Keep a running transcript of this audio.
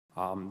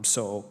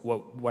So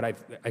what I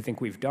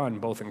think we've done,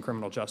 both in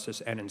criminal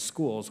justice and in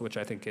schools, which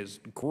I think is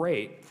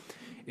great,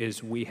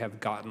 is we have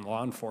gotten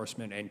law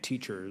enforcement and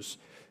teachers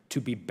to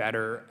be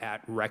better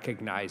at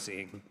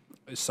recognizing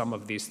some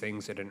of these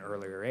things at an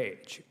earlier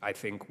age. I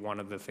think one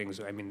of the things,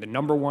 I mean, the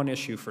number one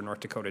issue for North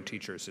Dakota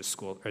teachers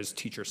is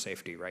teacher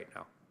safety right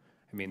now.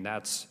 I mean,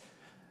 that's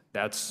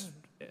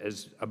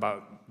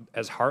about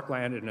as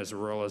heartland and as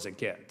rural as it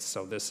gets.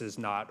 So this is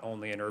not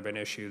only an urban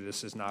issue,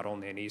 this is not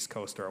only an East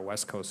Coast or a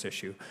West Coast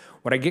issue.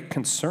 What I get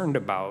concerned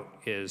about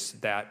is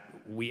that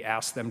we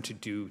ask them to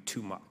do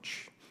too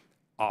much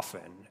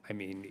often. I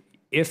mean,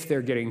 if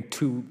they're getting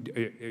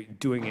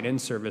doing an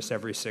in-service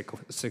every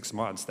 6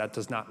 months, that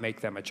does not make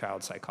them a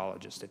child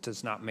psychologist. It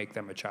does not make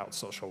them a child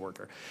social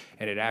worker.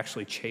 And it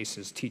actually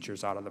chases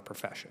teachers out of the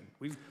profession.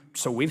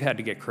 So we've had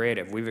to get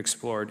creative. We've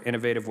explored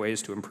innovative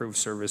ways to improve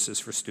services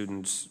for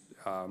students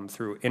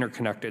through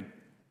interconnected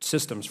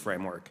systems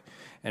framework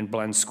and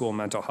blend school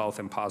mental health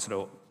and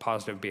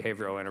positive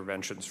behavioral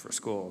interventions for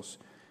schools.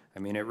 I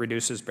mean, it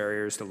reduces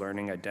barriers to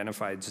learning,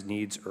 identifies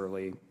needs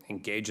early,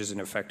 engages in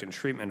effective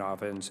treatment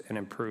options, and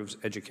improves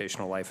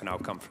educational life and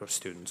outcome for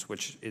students,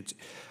 which it's,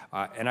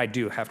 and I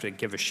do have to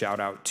give a shout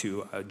out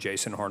to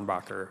Jason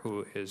Hornbacher,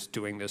 who is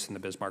doing this in the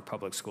Bismarck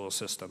Public School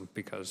System,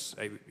 because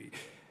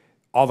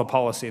all the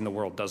policy in the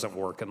world doesn't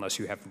work unless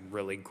you have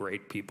really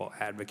great people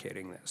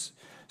advocating this.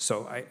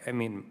 So, I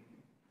mean,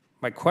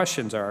 my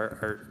questions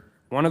are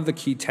one of the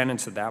key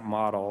tenets of that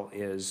model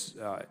is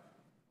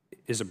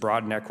a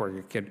broad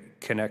network of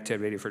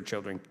connectivity for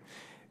children.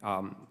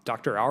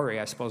 Dr.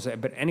 Oury, I suppose,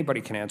 but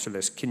anybody can answer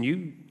this. Can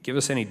you give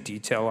us any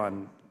detail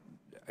on,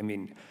 I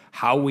mean,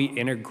 how we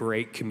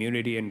integrate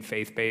community and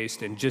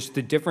faith-based and just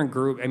the different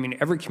group? I mean,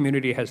 every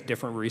community has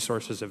different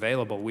resources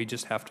available. We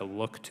just have to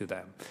look to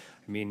them.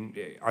 I mean,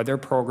 are there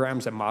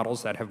programs and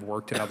models that have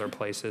worked in other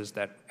places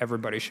that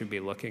everybody should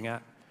be looking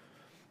at?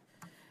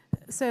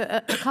 So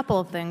a couple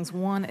of things.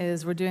 One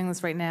is we're doing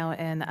this right now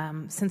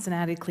in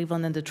Cincinnati,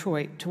 Cleveland, and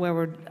Detroit, to where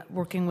we're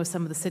working with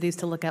some of the cities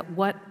to look at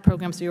what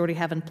programs we already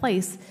have in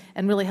place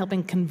and really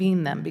helping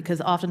convene them. Because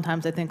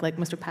oftentimes, I think, like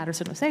Mr.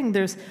 Patterson was saying,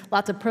 there's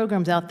lots of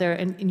programs out there,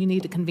 and you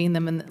need to convene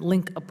them and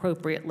link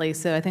appropriately.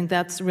 So I think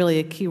that's really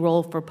a key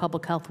role for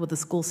public health with the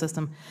school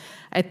system.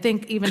 I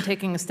think even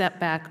taking a step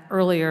back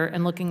earlier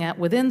and looking at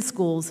within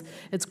schools,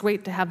 it's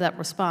great to have that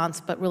response,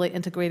 but really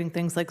integrating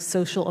things like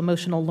social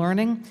emotional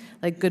learning,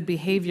 like good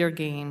behavior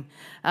game,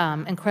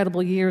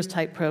 incredible years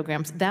type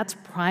programs. That's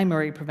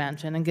primary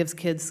prevention and gives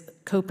kids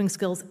coping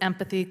skills,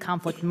 empathy,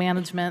 conflict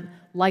management,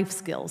 life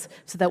skills,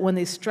 so that when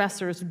these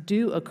stressors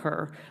do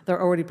occur,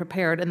 they're already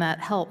prepared, and that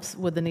helps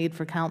with the need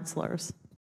for counselors.